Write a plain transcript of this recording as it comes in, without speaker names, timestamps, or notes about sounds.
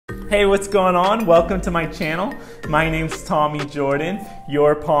Hey, what's going on? Welcome to my channel. My name's Tommy Jordan,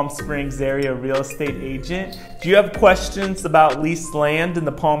 your Palm Springs area real estate agent. Do you have questions about leased land in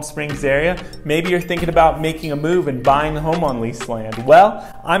the Palm Springs area? Maybe you're thinking about making a move and buying a home on leased land. Well,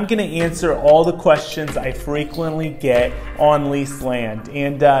 I'm gonna answer all the questions I frequently get on leased land.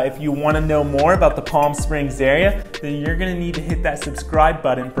 And if you wanna know more about the Palm Springs area, then you're gonna need to hit that subscribe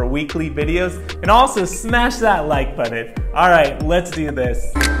button for weekly videos and also smash that like button. All right, let's do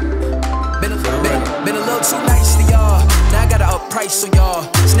this. Been a little too nice for y'all. Now I gotta up price on y'all.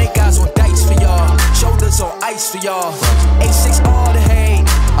 Snake eyes on dice for y'all. Shoulders on ice for y'all. A6 all the hay.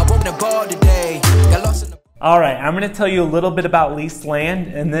 I wrote the bar today. Got lost in the... All right, I'm gonna tell you a little bit about leased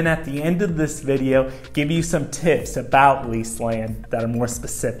land, and then at the end of this video, give you some tips about leased land that are more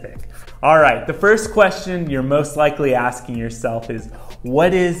specific. All right, the first question you're most likely asking yourself is,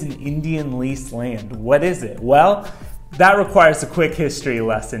 what is an Indian leased land? What is it? Well, that requires a quick history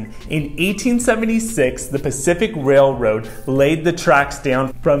lesson. In 1876, the Pacific Railroad laid the tracks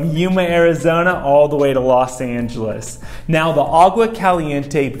down from Yuma, Arizona, all the way to Los Angeles. Now, the Agua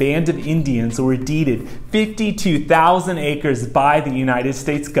Caliente Band of Indians were deeded 52,000 acres by the United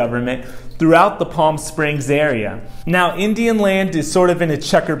States government throughout the Palm Springs area. Now, Indian land is sort of in a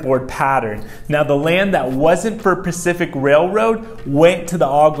checkerboard pattern. Now, the land that wasn't for Pacific Railroad went to the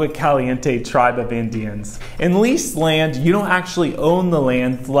Agua Caliente tribe of Indians. In leased land, you don't actually own the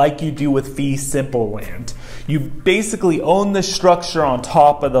land like you do with fee simple land. You basically own the structure on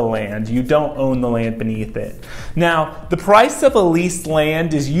top of the land. You don't own the land beneath it. Now, the price of a leased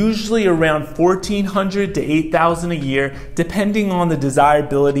land is usually around $1,400 to $8,000 a year, depending on the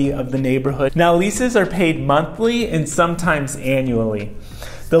desirability of the neighborhood. Now, leases are paid monthly and sometimes annually.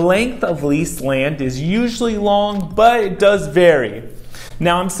 The length of leased land is usually long, but it does vary.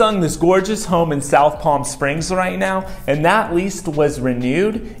 Now, I'm selling this gorgeous home in South Palm Springs right now, and that lease was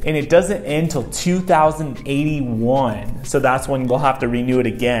renewed, and it doesn't end until 2081. So that's when we'll have to renew it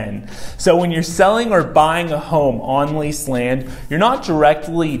again. So when you're selling or buying a home on leased land, you're not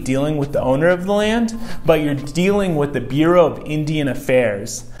directly dealing with the owner of the land, but you're dealing with the Bureau of Indian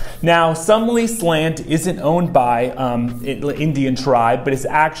Affairs. Now, some leased land isn't owned by Indian tribe, but it's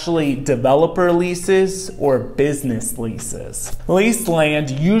actually developer leases or business leases. Leased land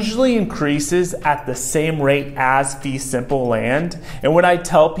usually increases at the same rate as fee simple land. And what I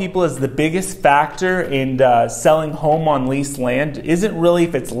tell people is the biggest factor in selling home on leased land isn't really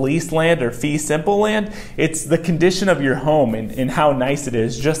if it's leased land or fee simple land, it's the condition of your home and how nice it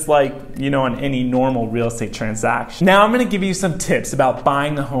is, just like, you know, on any normal real estate transaction. Now, I'm gonna give you some tips about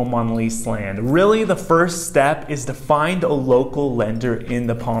buying a home on leased land. Really, the first step is to find a local lender in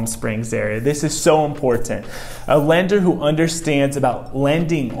the Palm Springs area. This is so important. A lender who understands about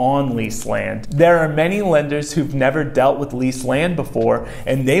lending on leased land. There are many lenders who've never dealt with leased land before,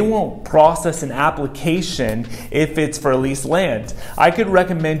 and they won't process an application if it's for leased land. I could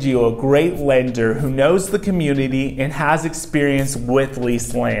recommend you a great lender who knows the community and has experience with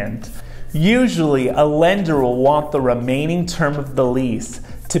leased land. Usually, a lender will want the remaining term of the lease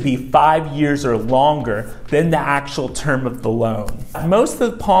to be 5 years or longer than the actual term of the loan. Most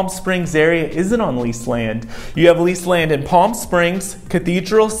of the Palm Springs area isn't on leased land. You have leased land in Palm Springs,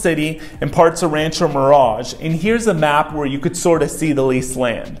 Cathedral City, and parts of Rancho Mirage. And here's a map where you could sort of see the leased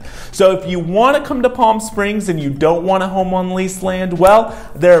land. So if you want to come to Palm Springs and you don't want a home on leased land, well,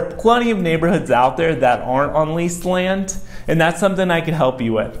 there are plenty of neighborhoods out there that aren't on leased land, and that's something I can help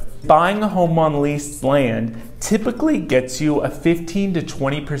you with. Buying a home on leased land typically gets you a 15 to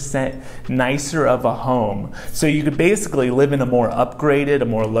 20% nicer of a home. So you could basically live in a more upgraded, a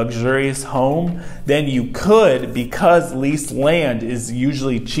more luxurious home than you could because leased land is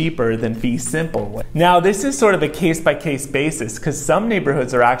usually cheaper than fee simple. Now, this is sort of a case-by-case basis because some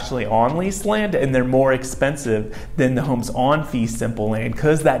neighborhoods are actually on leased land and they're more expensive than the homes on fee simple land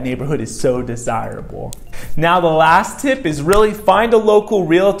because that neighborhood is so desirable. Now, the last tip is really find a local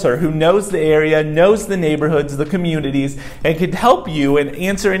realtor who knows the area, knows the neighborhoods, the communities, and can help you and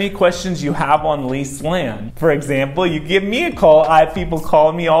answer any questions you have on leased land. For example, you give me a call. I have people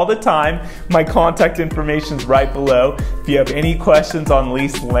call me all the time. My contact information is right below if you have any questions on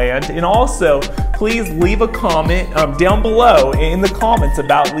leased land. And also, please leave a comment down below in the comments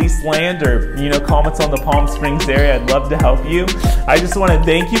about leased land or, you know, comments on the Palm Springs area. I'd love to help you. I just want to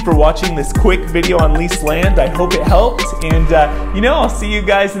thank you for watching this quick video on leased land. I hope it helped, and you know, I'll see you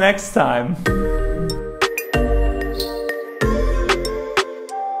guys next time.